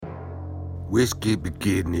Whisky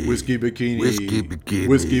Bikini. Whisky Bikini. Whisky Bikini.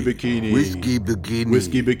 Whisky Bikini. Whisky Bikini.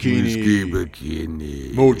 Whisky Bikini. Whisky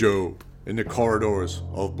Bikini. Mojo in the Corridors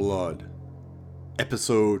of Blood.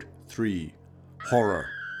 Episode 3. Horror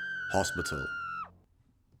Hospital.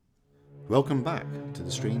 Welcome back to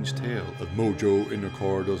the strange tale of Mojo in the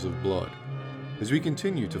Corridors of Blood, as we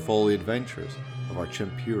continue to follow the adventures of our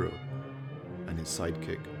chimp hero and his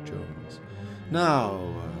sidekick, Jones. Now,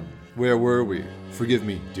 where were we? Forgive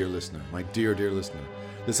me, dear listener, my dear listener.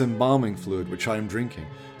 This embalming fluid which I am drinking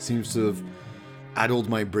seems to have addled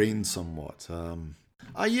my brain somewhat.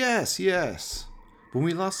 Yes. When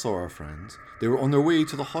we last saw our friends, they were on their way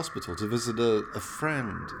to the hospital to visit a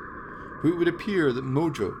friend who it would appear that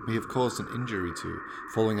Mojo may have caused an injury to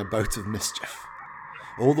following a bout of mischief.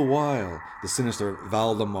 All the while, the sinister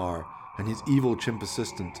Valdemar and his evil chimp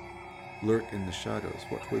assistant lurk in the shadows.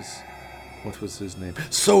 What was his name?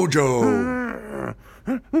 Sojo!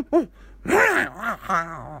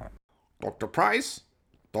 Dr.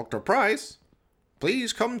 Price,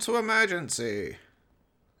 please come to emergency.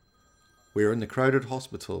 We are in the crowded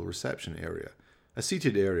hospital reception area, a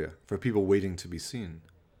seated area for people waiting to be seen.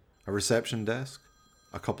 A reception desk,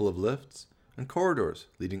 a couple of lifts, and corridors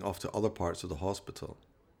leading off to other parts of the hospital.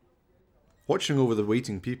 Watching over the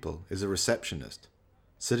waiting people is a receptionist.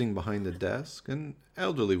 Sitting behind the desk, an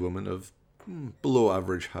elderly woman of below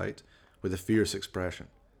average height with a fierce expression.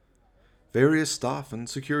 Various staff and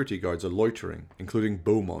security guards are loitering, including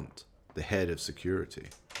Beaumont, the head of security.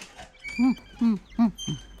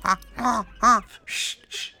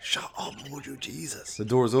 Shut up, Mojo, Jesus. The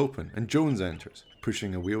doors open and Jones enters,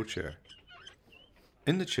 pushing a wheelchair.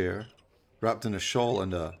 In the chair, wrapped in a shawl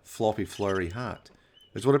and a floppy flowery hat,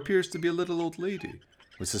 is what appears to be a little old lady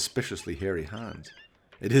with suspiciously hairy hands.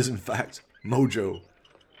 It is, in fact, Mojo.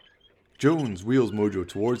 Jones wheels Mojo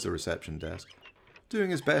towards the reception desk,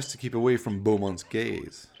 doing his best to keep away from Beaumont's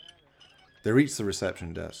gaze. They reach the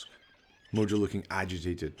reception desk, Mojo looking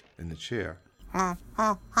agitated in the chair.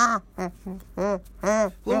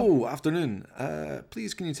 Hello, afternoon.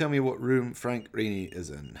 Please can you tell me what room Frank Rainey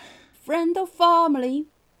is in? Friend or family?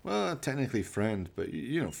 Well, technically friend, but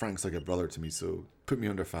you know, Frank's like a brother to me, so put me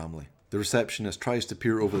under family. The receptionist tries to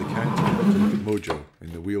peer over the counter to look at Mojo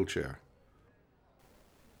in the wheelchair.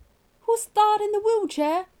 Who's that in the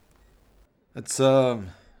wheelchair? That's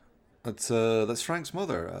Frank's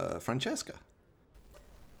mother, Francesca.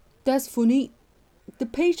 That's funny. The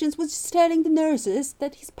patient was just telling the nurses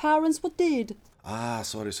that his parents were dead.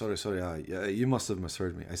 Sorry. Yeah, you must have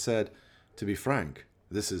misheard me. I said, to be frank,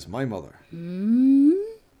 this is my mother.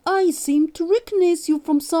 I seem to recognize you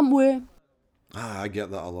from somewhere. I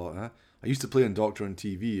get that a lot, huh? I used to play on Doctor on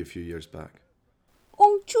TV a few years back.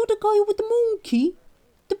 Aren't you the guy with the monkey?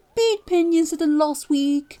 The bedpan incident last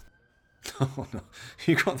week. Oh no,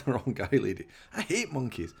 you got the wrong guy, lady. I hate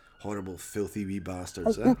monkeys. Horrible, filthy wee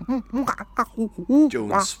bastards, eh?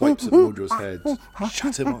 Jones swipes at Mojo's head.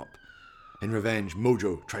 Shut him up. In revenge,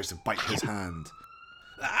 Mojo tries to bite his hand.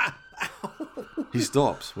 He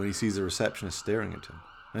stops when he sees the receptionist staring at him,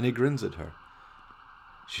 and he grins at her.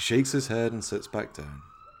 She shakes his head and sits back down.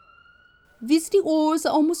 Visiting hours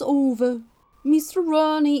are almost over. Mr.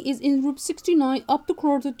 Ronnie is in room 69 up the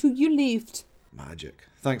corridor to your left. Magic.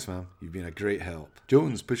 Thanks, ma'am. You've been a great help.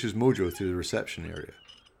 Jones pushes Mojo through the reception area.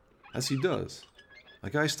 As he does,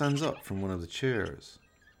 a guy stands up from one of the chairs.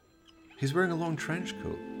 He's wearing a long trench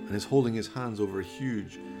coat and is holding his hands over a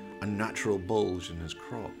huge, unnatural bulge in his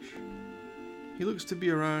crotch. He looks to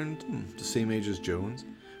be around the same age as Jones,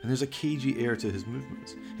 and there's a cagey air to his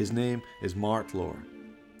movements. His name is Mark Lore.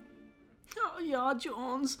 Oh, ja,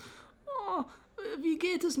 Jones. Oh, wie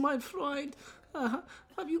geht es, mein Freund?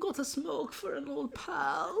 Have you got a smoke for an old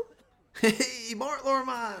pal? Hey, Mark Lore,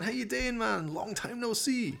 man. How you doing, man? Long time no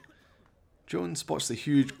see. Jones spots the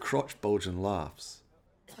huge crotch bulge and laughs.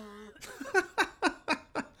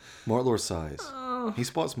 Mark Lore sighs. He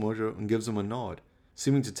spots Mojo and gives him a nod,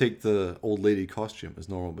 seeming to take the old lady costume as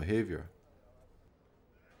normal behaviour.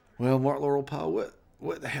 Well, Mark Lore, old pal,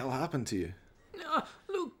 what the hell happened to you?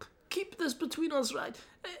 Look, keep this between us, right?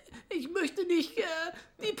 Ich möchte nicht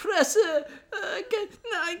die Presse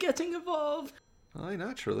getting involved. Aye,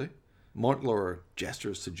 naturally. Mark Lore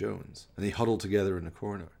gestures to Jones, and they huddle together in a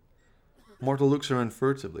corner. Martel looks around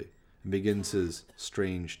furtively and begins his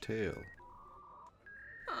strange tale.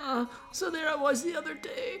 So there I was the other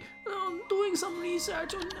day, doing some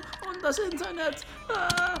research on this internet.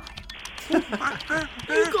 You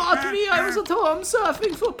got me, I was at home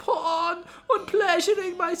surfing for porn and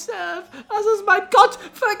pleasuring myself, as is my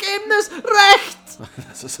Gottvergebnis Recht.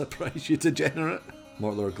 That's a surprise, you degenerate.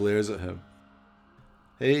 Mortler glares at him.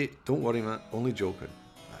 Hey, don't worry, man, only joking.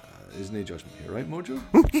 is no judgment here, right, Mojo?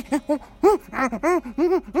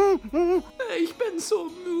 Ich bin so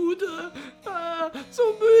müde.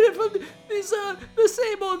 So müde von the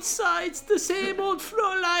same old sights, the same old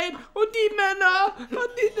Fräulein und die Männer und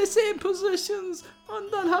the same positions.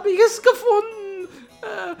 Und dann habe ich es gefunden.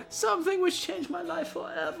 Something which changed my life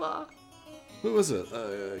forever. What was it?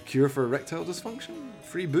 A cure for erectile dysfunction?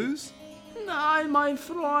 Free booze? Nein, mein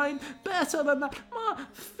Freund, better than that.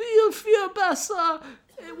 Viel besser.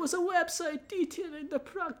 It was a website detailing the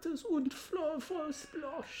practice und flow for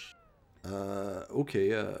Splosh.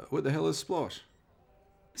 Okay, what the hell is Splosh?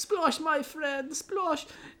 Splosh, my friend, Splosh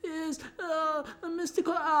is a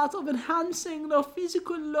mystical art of enhancing the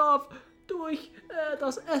physical love durch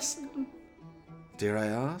das Essen. Dare I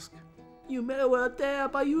ask? You may well dare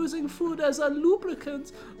by using food as a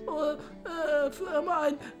lubricant or for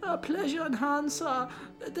my pleasure enhancer.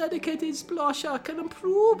 A dedicated splasher can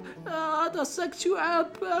improve the sexual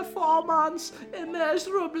performance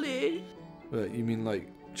immeasurably. What, you mean like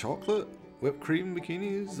chocolate? Whipped cream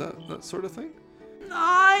bikinis? That sort of thing?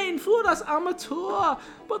 Nein, für das Amateur.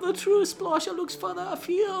 But the true splasher looks further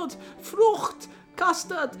afield. Frucht,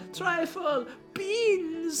 custard, trifle,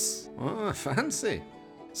 beans. Oh, fancy.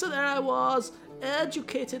 So there I was,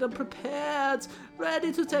 educated and prepared,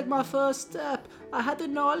 ready to take my first step. I had the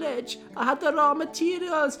knowledge, I had the raw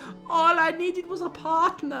materials, all I needed was a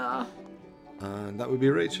partner. And that would be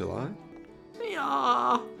Rachel, eh?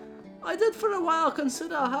 Yeah, I did for a while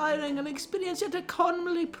consider hiring an experienced yet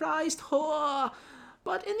economically priced whore.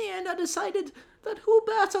 But in the end I decided that who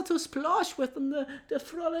better to splash with than the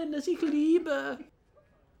Fräulein, das ich liebe.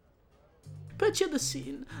 Picture the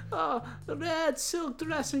scene. Red silk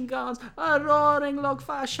dressing gowns, a roaring log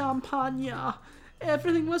fire champagne.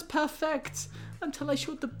 Everything was perfect until I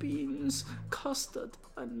showed the beans, custard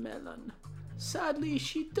and melon. Sadly,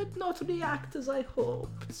 she did not react as I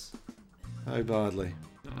hoped. How badly?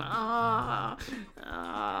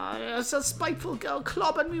 It's a spiteful girl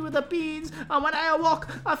clobbered me with the beans, and when I awoke,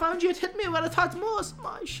 I found you'd hit me where it hurt most,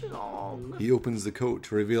 my schlong. He opens the coat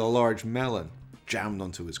to reveal a large melon jammed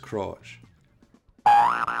onto his crotch.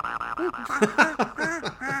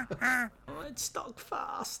 It stuck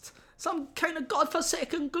fast. Some kind of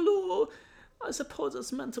godforsaken glue. I suppose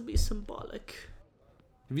it's meant to be symbolic.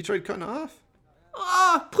 Have you tried cutting it off?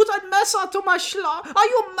 Put ein Messer to my Schlong. Are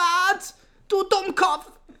you mad? Du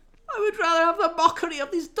Dummkopf. I would rather have the mockery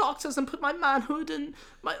of these doctors than put my manhood in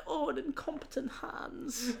my own incompetent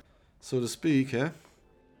hands. So to speak, eh?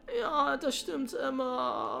 Ja, das stimmt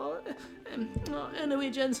immer. Anyway,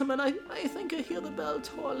 gentlemen, I think I hear the bell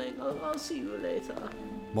tolling. I'll see you later.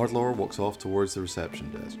 Mordlor walks off towards the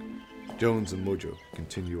reception desk. Jones and Mojo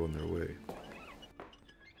continue on their way.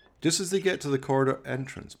 Just as they get to the corridor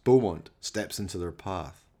entrance, Beaumont steps into their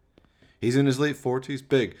path. He's in his late 40s,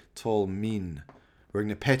 big, tall, mean, wearing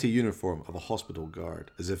the petty uniform of a hospital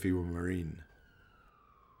guard, as if he were Marine.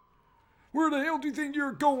 Where the hell do you think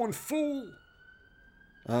you're going, fool?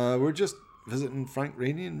 We're just visiting Frank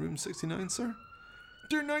Rainey in room 69, sir.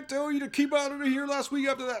 Didn't I tell you to keep out of here last week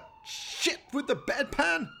after that shit with the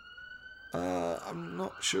bedpan? I'm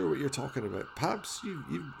not sure what you're talking about. Perhaps you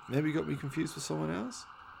maybe got me confused with someone else?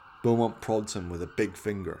 Beaumont prods him with a big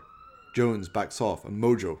finger. Jones backs off and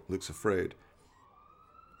Mojo looks afraid.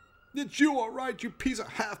 It's you alright, you piece of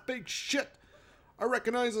half-baked shit. I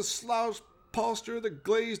recognize the slouched posture, the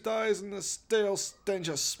glazed eyes, and the stale stench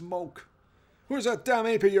of smoke. Where's that damn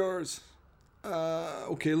ape of yours?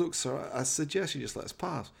 Okay, look, sir, I suggest you just let us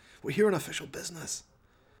pass. We're here on official business.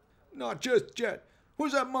 Not just yet.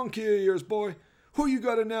 Where's that monkey of yours, boy? Who you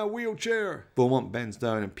got in that wheelchair? Beaumont bends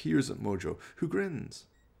down and peers at Mojo, who grins.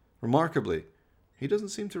 Remarkably, he doesn't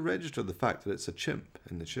seem to register the fact that it's a chimp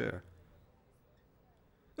in the chair.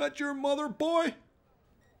 That your mother, boy?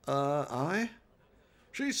 Aye?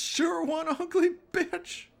 She's sure one ugly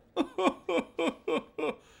bitch.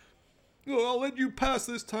 I'll let you pass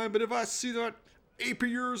this time, but if I see that ape of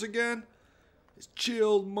yours again, it's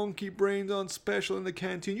chilled monkey brains on special in the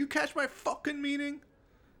canteen. You catch my fucking meaning?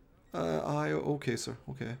 Aye, okay, sir,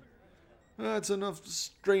 okay. That's enough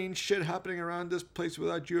strange shit happening around this place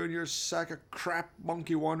without you and your sack of crap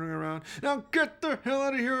monkey wandering around. Now get the hell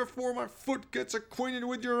out of here before my foot gets acquainted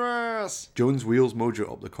with your ass. Jones wheels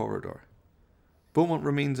Mojo up the corridor. Beaumont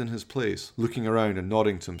remains in his place, looking around and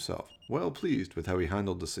nodding to himself, well pleased with how he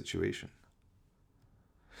handled the situation.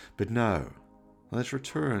 But now, let's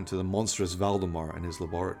return to the monstrous Valdemar and his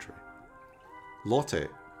laboratory. Lotte,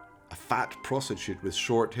 a fat prostitute with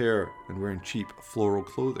short hair and wearing cheap floral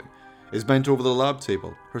clothing, is bent over the lab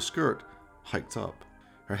table, her skirt hiked up.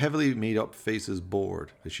 Her heavily made up face is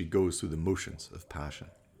bored as she goes through the motions of passion.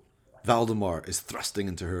 Valdemar is thrusting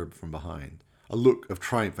into her from behind, a look of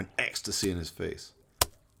triumph and ecstasy in his face.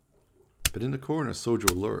 But in the corner,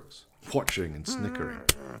 Sojo lurks, watching and snickering.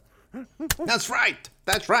 That's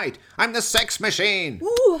right. I'm the sex machine.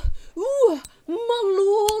 Ooh, my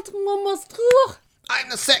lord, my master. I'm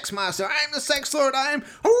the sex master. I'm the sex lord. I'm...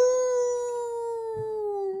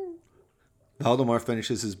 Valdemar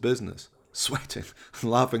finishes his business, sweating and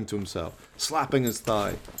laughing to himself, slapping his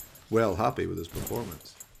thigh, well happy with his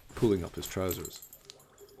performance, pulling up his trousers.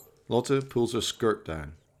 Lotte pulls her skirt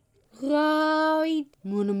down. Right,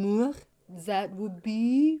 mon amour. That would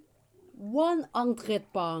be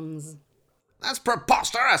 100 pounds. That's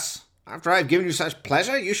preposterous. After I've given you such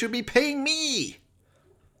pleasure, you should be paying me.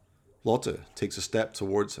 Lotte takes a step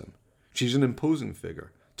towards him. She's an imposing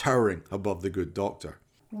figure, towering above the good doctor.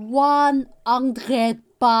 100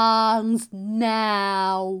 pounds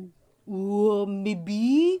now. Or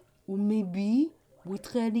maybe,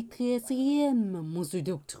 votre l'électricien, monsieur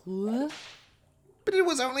docteur. But it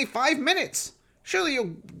was only 5 minutes. Surely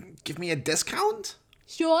you'll give me a discount?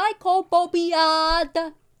 Sure, I call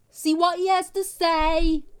Bobbyard. See what he has to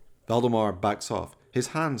say. Valdemar backs off, his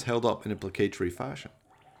hands held up in implicatory fashion.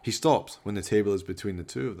 He stops when the table is between the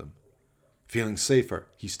two of them. Feeling safer,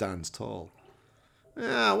 he stands tall.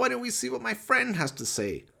 Why don't we see what my friend has to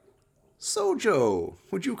say? Sojo,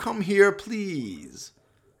 would you come here, please?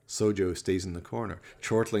 Sojo stays in the corner,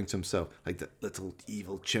 chortling to himself like the little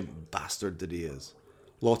evil chimp bastard that he is.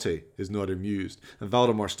 Lotte is not amused, and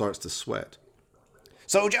Valdemar starts to sweat.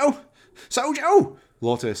 Sojo!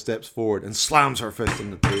 Lotte steps forward and slams her fist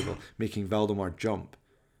on the table, making Valdemar jump.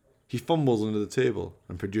 He fumbles under the table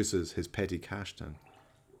and produces his petty cash tin.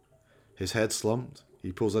 His head slumped,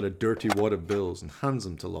 he pulls out a dirty wad of bills and hands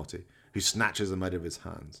them to Lotte, who snatches them out of his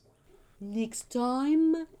hands. Next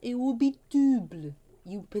time, it will be double,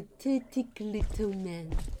 you pathetic little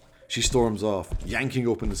man. She storms off, yanking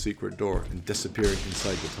open the secret door and disappearing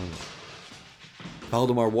inside the tunnel.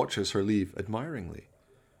 Valdemar watches her leave admiringly,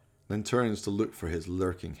 then turns to look for his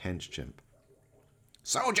lurking hench chimp.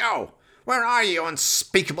 Sojo, where are you,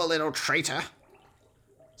 unspeakable little traitor?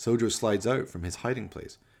 Sojo slides out from his hiding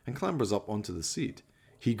place and clambers up onto the seat.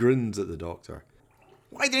 He grins at the doctor.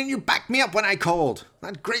 Why didn't you back me up when I called?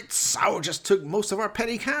 That great sow just took most of our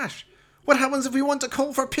petty cash. What happens if we want to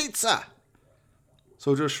call for pizza?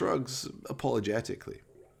 Sojo shrugs apologetically.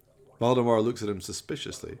 Valdemar looks at him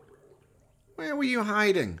suspiciously. Where were you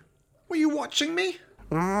hiding? Were you watching me?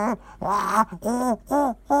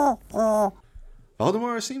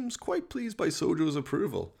 Valdemar seems quite pleased by Sojo's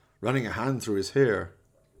approval, running a hand through his hair,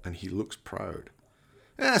 and he looks proud.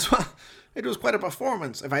 Yes, well, it was quite a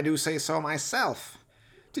performance, if I do say so myself.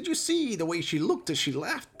 Did you see the way she looked as she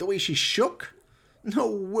left? The way she shook? No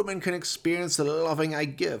woman can experience the loving I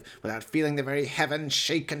give without feeling the very heavens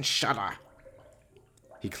shake and shudder.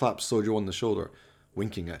 He claps Sojo on the shoulder,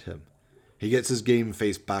 winking at him. He gets his game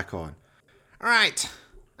face back on. Right,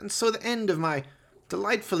 and so the end of my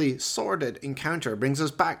delightfully sordid encounter brings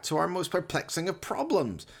us back to our most perplexing of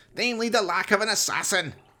problems, namely the lack of an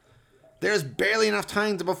assassin. There's barely enough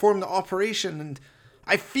time to perform the operation, and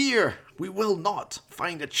I fear we will not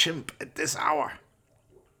find a chimp at this hour.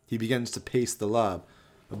 He begins to pace the lab,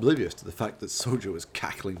 oblivious to the fact that Sojo is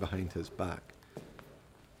cackling behind his back.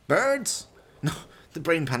 Birds? No, the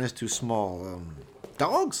brain pan is too small.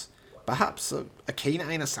 Dogs? Perhaps a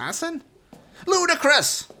canine assassin?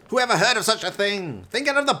 Ludicrous! Who ever heard of such a thing? Think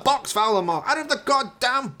out of the box, Valdemar! Out of the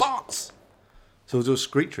goddamn box! Sojo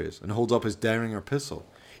screeches and holds up his Derringer pistol.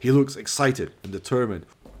 He looks excited and determined.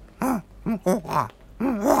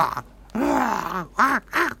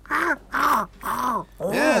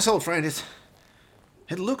 Yes, old friend,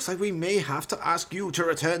 it looks like we may have to ask you to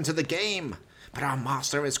return to the game. But our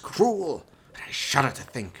master is cruel, and I shudder to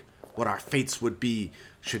think what our fates would be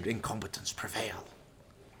should incompetence prevail.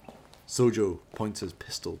 Sojo points his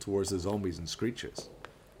pistol towards the zombies and screeches.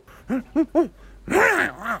 The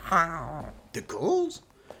ghouls?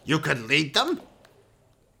 You could lead them?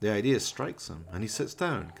 The idea strikes him, and he sits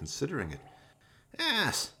down, considering it.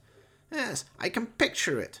 Yes, I can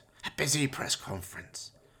picture it. A busy press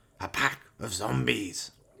conference. A pack of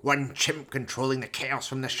zombies. One chimp controlling the chaos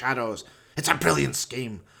from the shadows. It's a brilliant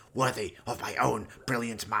scheme, worthy of my own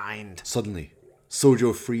brilliant mind. Suddenly,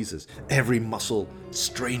 Sojo freezes, every muscle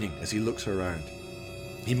straining as he looks around.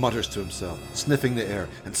 He mutters to himself, sniffing the air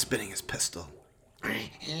and spinning his pistol.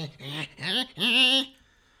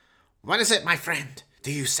 What is it, my friend?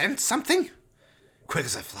 Do you sense something? Quick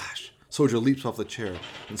as a flash, Sojo leaps off the chair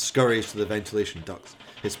and scurries to the ventilation ducts,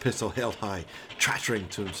 his pistol held high, chattering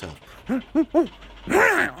to himself.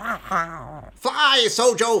 Fly,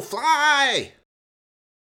 Sojo, fly!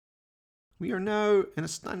 We are now in a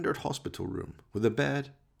standard hospital room with a bed,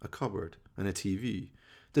 a cupboard, and a TV.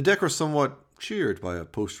 The decor somewhat cheered by a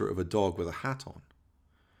poster of a dog with a hat on.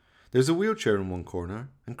 There's a wheelchair in one corner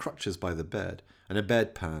and crutches by the bed, and a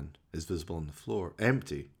bedpan is visible on the floor,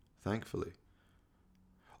 empty, thankfully.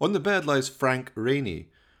 On the bed lies Frank Rainey,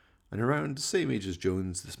 and around the same age as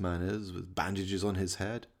Jones this man is, with bandages on his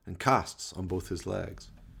head and casts on both his legs.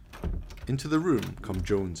 Into the room come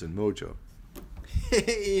Jones and Mojo.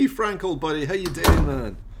 Hey, Frank, old buddy, how you doing,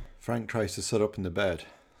 man? Frank tries to sit up in the bed,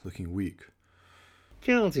 looking weak.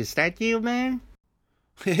 Jones, is that you, man?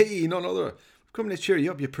 Hey, none other. We've come to cheer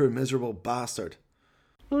you up, you poor miserable bastard.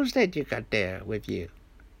 Who's that you got there with you?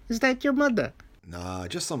 Is that your mother? Nah,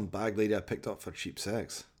 just some bag lady I picked up for cheap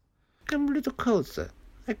sex. Come a little closer.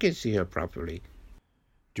 I can see her properly.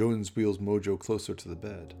 Jones wheels Mojo closer to the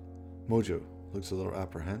bed. Mojo looks a little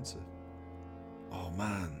apprehensive. Oh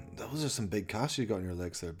man, those are some big casts you got on your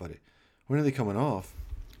legs there, buddy. When are they coming off?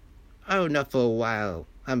 Oh, not for a while,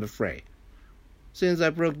 I'm afraid. Since I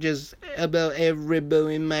broke just about every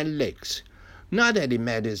bone in my legs. Not that it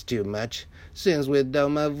matters too much, since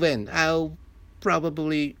without my vent, I'll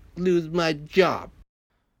probably lose my job.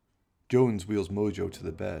 Jones wheels Mojo to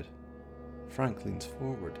the bed. Frank leans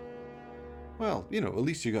forward. Well, at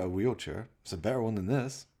least you got a wheelchair. It's a better one than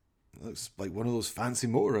this. It looks like one of those fancy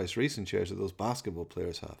motorized racing chairs that those basketball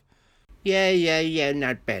players have. Yeah,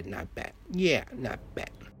 not bad. Yeah, not bad.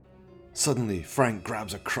 Suddenly, Frank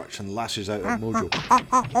grabs a crutch and lashes out at Mojo.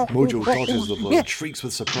 Mojo dodges the blow and shrieks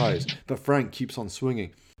with surprise, but Frank keeps on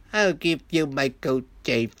swinging. I'll give you my coat,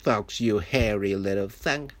 J. Fox, you hairy little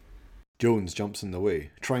thing. Jones jumps in the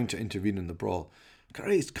way, trying to intervene in the brawl.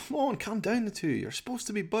 Christ, come on, calm down the two. You're supposed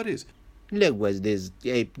to be buddies. Look what this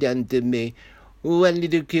ape done to me. One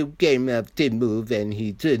little cube came up to move and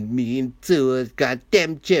he turned me into a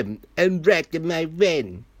goddamn chimp and wrecked my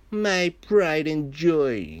van. My pride and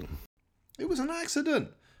joy. It was an accident.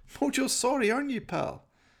 Mojo's sorry, aren't you, pal?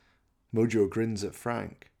 Mojo grins at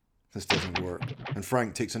Frank. This doesn't work, and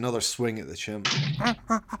Frank takes another swing at the chimp.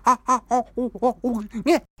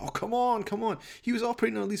 Oh, come on. He was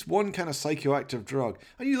operating on at least one kind of psychoactive drug,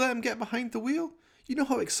 and you let him get behind the wheel? You know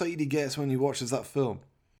how excited he gets when he watches that film.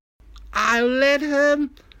 I'll let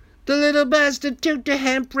him. The little bastard took the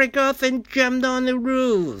handbrake off and jumped on the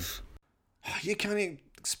roof. You can't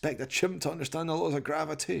expect a chimp to understand the laws of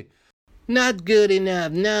gravity. Not good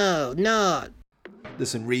enough, no, not.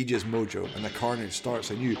 This enrages Mojo, and the carnage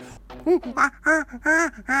starts anew.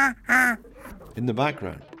 In the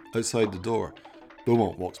background, outside the door,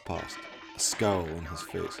 Beaumont walks past, a scowl on his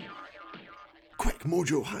face. Quick,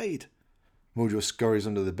 Mojo, hide! Mojo scurries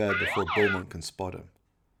under the bed before Beaumont can spot him.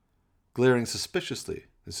 Glaring suspiciously,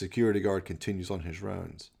 the security guard continues on his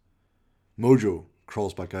rounds. Mojo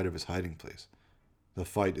crawls back out of his hiding place. The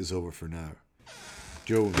fight is over for now.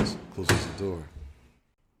 Jones closes the door.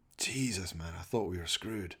 Jesus, man, I thought we were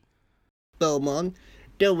screwed. Beaumont,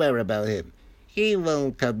 don't worry about him. He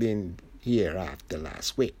won't come in here after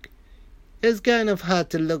last week. It's kind of hard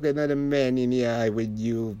to look another man in the eye when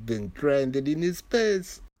you've been grounded in his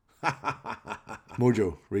space.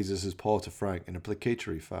 Mojo raises his paw to Frank in a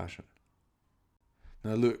placatory fashion.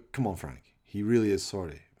 Now look, come on, Frank. He really is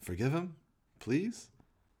sorry. Forgive him, please?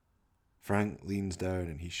 Frank leans down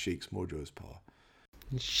and he shakes Mojo's paw.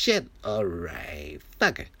 Shit, alright.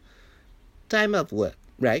 Fuck it. Time of work,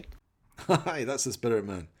 right? Hi, that's the spirit,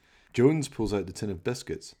 man. Jones pulls out the tin of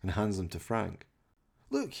biscuits and hands them to Frank.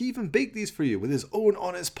 Look, he even baked these for you with his own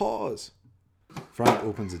honest paws. Frank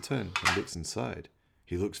opens the tin and looks inside.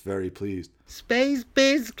 He looks very pleased. Space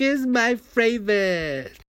biscuits, my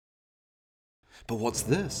favorite. But what's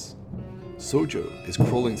this? Sojo is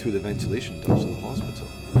crawling through the ventilation ducts of the hospital,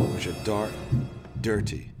 which are dark,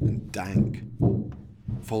 dirty, and dank.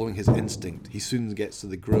 Following his instinct, he soon gets to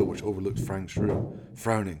the grill which overlooks Frank's room.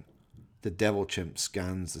 Frowning, the devil chimp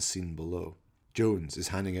scans the scene below. Jones is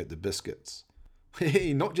handing out the biscuits.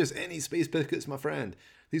 Hey, not just any space biscuits, my friend.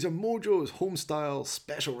 These are Mojo's home-style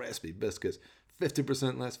special recipe biscuits.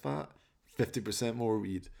 50% less fat, 50% more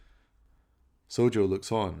weed. Sojo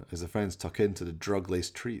looks on as the friends tuck into the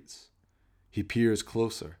drug-laced treats. He peers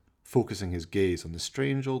closer, focusing his gaze on the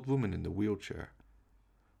strange old woman in the wheelchair.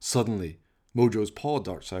 Suddenly, Mojo's paw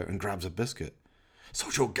darts out and grabs a biscuit.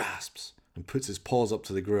 Sojo gasps and puts his paws up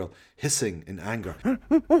to the grill, hissing in anger.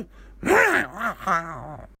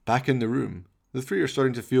 Back in the room, the three are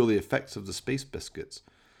starting to feel the effects of the space biscuits,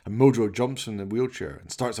 and Mojo jumps from the wheelchair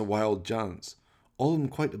and starts a wild dance, all of them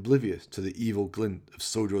quite oblivious to the evil glint of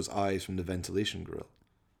Sojo's eyes from the ventilation grill.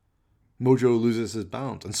 Mojo loses his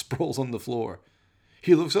balance and sprawls on the floor.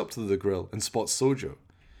 He looks up to the grill and spots Sojo.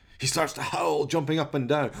 He starts to howl, jumping up and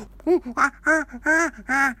down.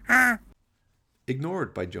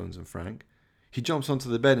 Ignored by Jones and Frank, he jumps onto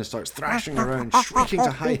the bed and starts thrashing around, shrieking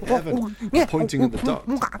to high heaven, pointing at the duct.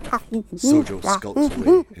 Sojo skulks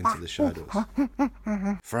away into the shadows.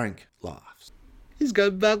 Frank laughs. He's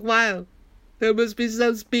gone back wild. There must be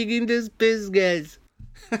some speaking this business.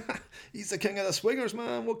 He's the king of the swingers,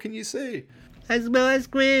 man. What can you say? I smell ice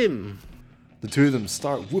cream. The two of them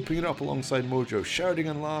start whooping it up alongside Mojo, shouting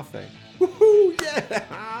and laughing. Woohoo!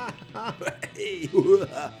 Yeah! Hey!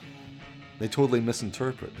 They totally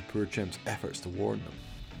misinterpret the poor chimp's efforts to warn them.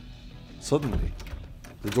 Suddenly,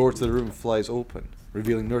 the door to the room flies open,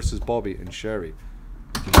 revealing nurses Bobby and Sherry,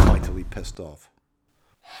 looking mightily pissed off.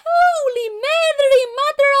 Holy Mary,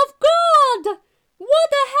 Mother of God! What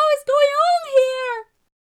the hell is going on here?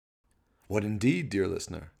 What indeed, dear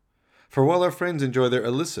listener? For while our friends enjoy their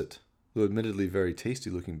illicit, though admittedly very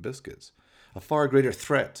tasty-looking biscuits, a far greater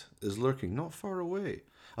threat is lurking not far away.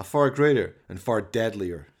 A far greater and far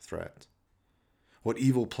deadlier threat. What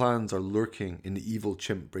evil plans are lurking in the evil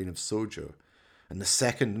chimp brain of Sojo, and the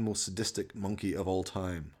second most sadistic monkey of all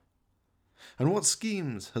time? And what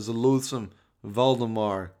schemes has the loathsome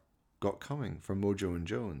Valdemar got coming for Mojo and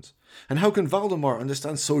Jones? And how can Valdemar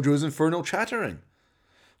understand Sojo's infernal chattering?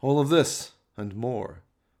 All of this and more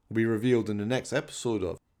will be revealed in the next episode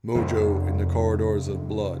of Mojo in the Corridors of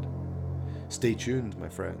Blood. Stay tuned, my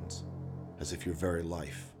friends, as if your very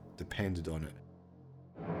life depended on it.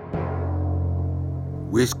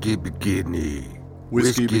 Whisky Bikini.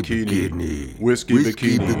 Whiskey Bikini. Whiskey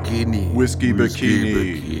Bikini. Whiskey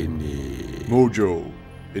Bikini. Mojo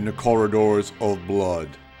in the Corridors of Blood.